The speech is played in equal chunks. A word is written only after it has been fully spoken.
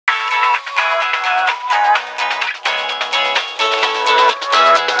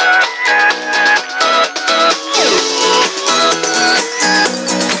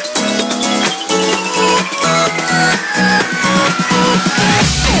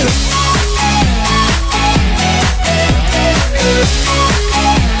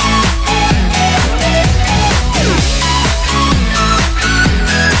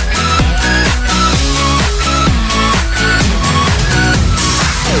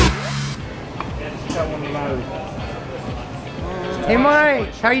Hey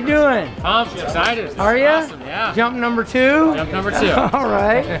Mike, how you doing? Pumped, excited. Are you? Awesome, yeah. Jump number 2? Jump number 2. All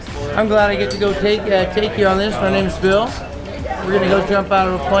right. I'm glad I get to go take you on this. My name's Bill. We're gonna go jump out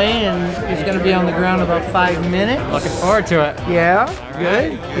of a plane, and it's gonna be on the ground in about 5 minutes. Looking forward to it. Yeah,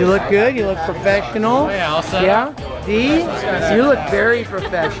 good. You look good. You look professional. Oh, yeah, all set. Yeah. D, you look very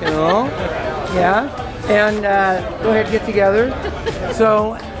professional. Yeah. And go ahead, get together.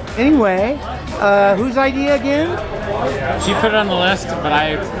 So, anyway, whose idea again? She put it on the list, but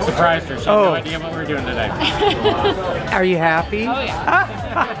I surprised her. She had no idea what we were doing today. Are you happy? Oh yeah.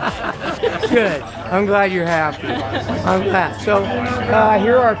 Good. I'm glad you're happy. I'm glad. So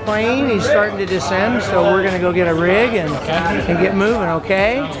here our plane. He's starting to descend. So we're gonna go get a rig and get moving.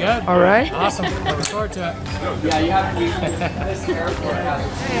 Okay. Sounds good. All right. Awesome. Looking forward to it. Yeah, you have to be. This airport has.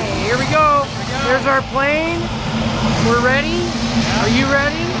 Hey, here we go. There's our plane. We're ready. Are you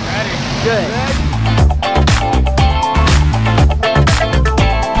ready? Ready. Good.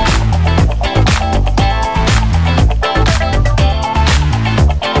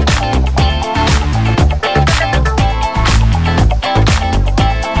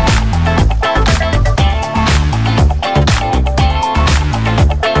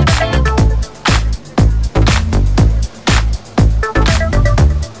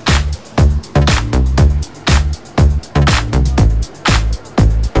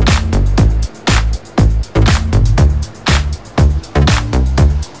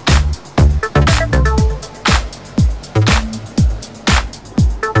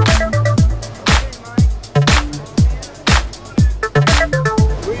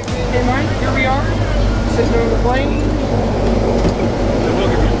 Sitting on the plane.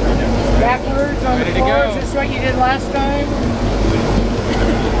 Backwards on the floor. Is this what you did last time?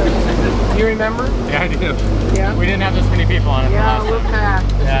 You remember? Yeah, I do. Yeah. We didn't have this many people on it. Yeah, we're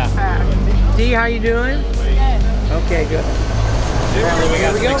packed. Yeah. Packed. D, how you doing? Good. Okay, good. Apparently we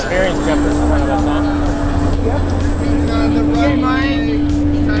got some experienced jumpers in front of us, huh? Yep. Okay, Mike.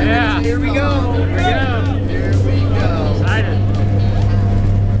 Yeah. Here we go. Here we go. Here we go. Excited.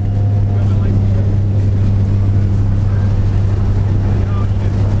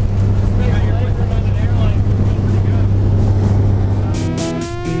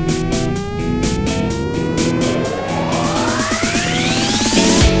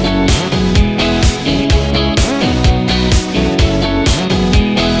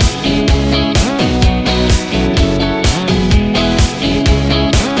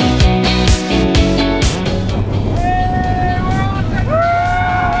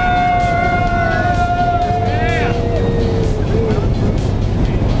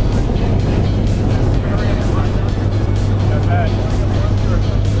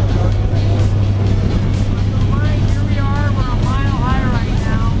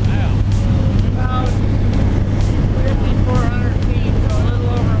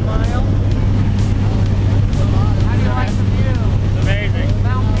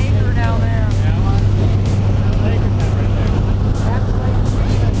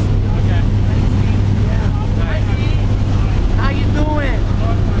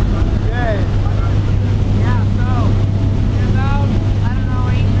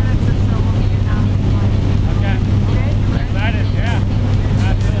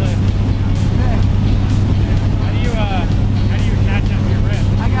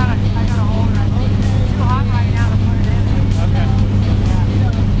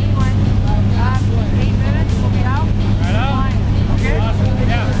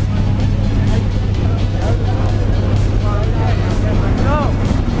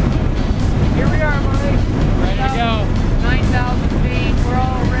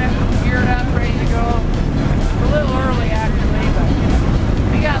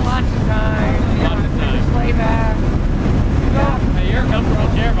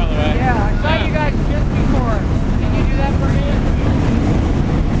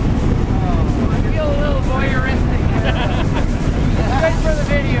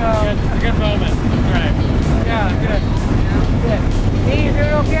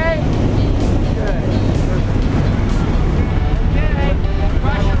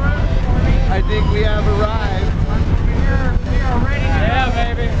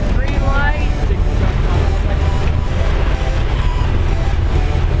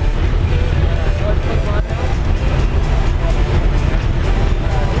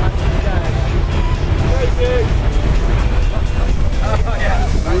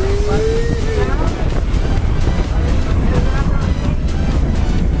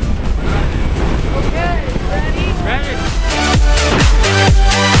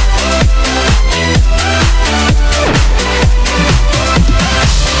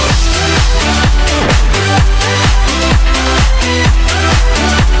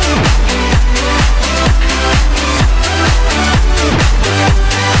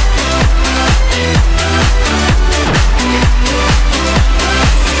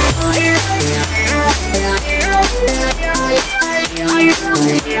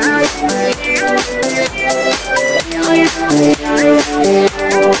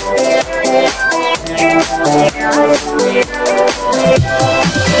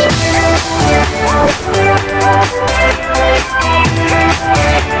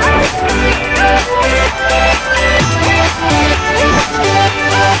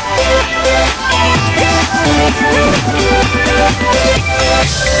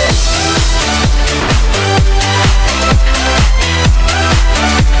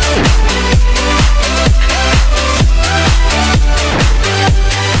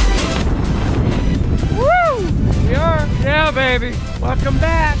 welcome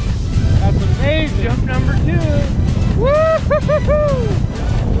back. That's amazing. Jump number 2. Woo-hoo-hoo-hoo.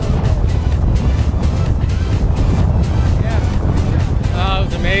 Oh, it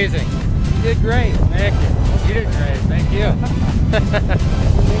was amazing. You did great. Thank you. You did great. Thank you.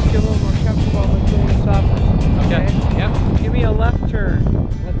 Make you a little more comfortable with doing this office. Okay. Yep. Give me a left turn.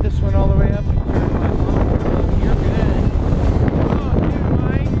 Let this one all the way up and turn my mom. You're good. Oh, dude,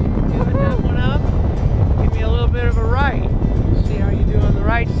 Mike. Giving that one up. Give me a little bit of a right. See how you do on the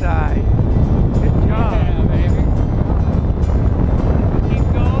right side. Good job. Yeah, baby. Keep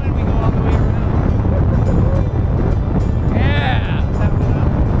going. We go all the way around. Yeah. That one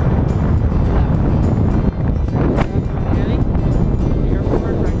up.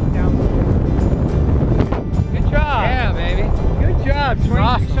 Airport right down. Good job. Yeah, baby. Good job.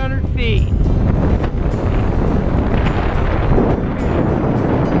 2,600 feet.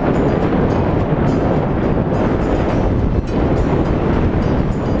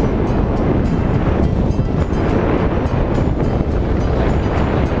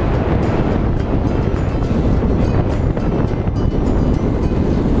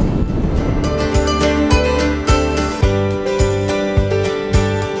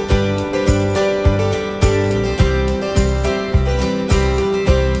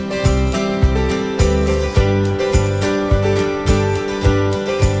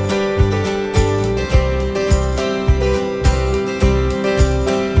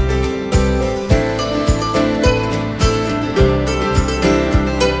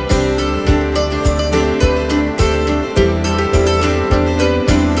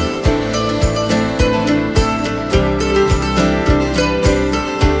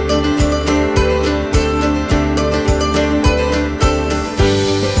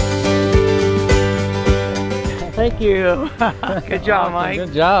 Thank you. Good job, Mike.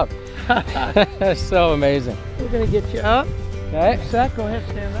 Good job. So amazing. We're going to get you up. Okay. Seth, go ahead,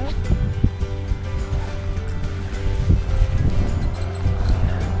 stand up.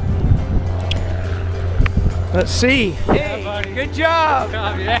 Let's see. Hey, buddy. good job.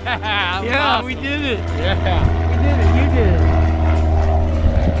 Yeah. Yeah, Awesome. we did it. Yeah. We did it. You did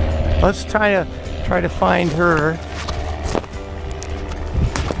it. Let's try to find her.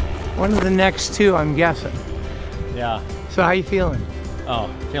 One of the next 2, I'm guessing. Yeah. So how you feeling? Oh,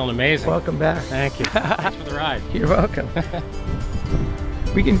 feeling amazing. Welcome back. Thank you. Thanks for the ride. You're welcome.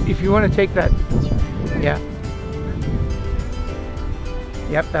 We can, if you want to take that. Yeah.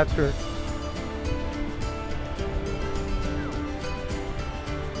 Yep, that's her.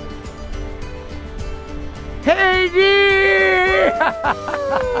 Hey, dear!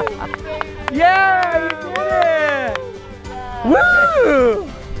 Yeah, you did it! Woo!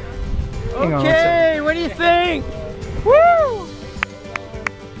 Hang on one Okay, what do you think? Woo!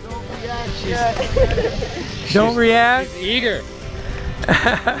 Don't react. She's eager.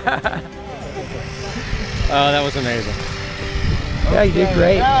 Oh, that was amazing. Yeah, you did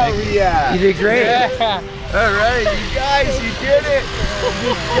great. Yeah. You did great. Yeah. All right, you guys, you did it.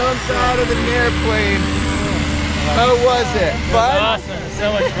 You jumped out of an airplane. How was it? Fun? Awesome.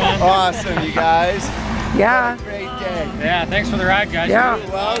 So much fun. Awesome, you guys. Yeah. Great day. Yeah, thanks for the ride, guys. Yeah. You're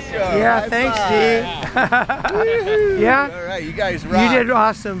welcome. Yeah, High thanks, five. Steve. Yeah. All right, you guys rock. You did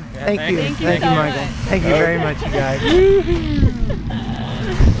awesome. Thank you. thank you Thank you, so Michael. much. Thank you very much, you guys.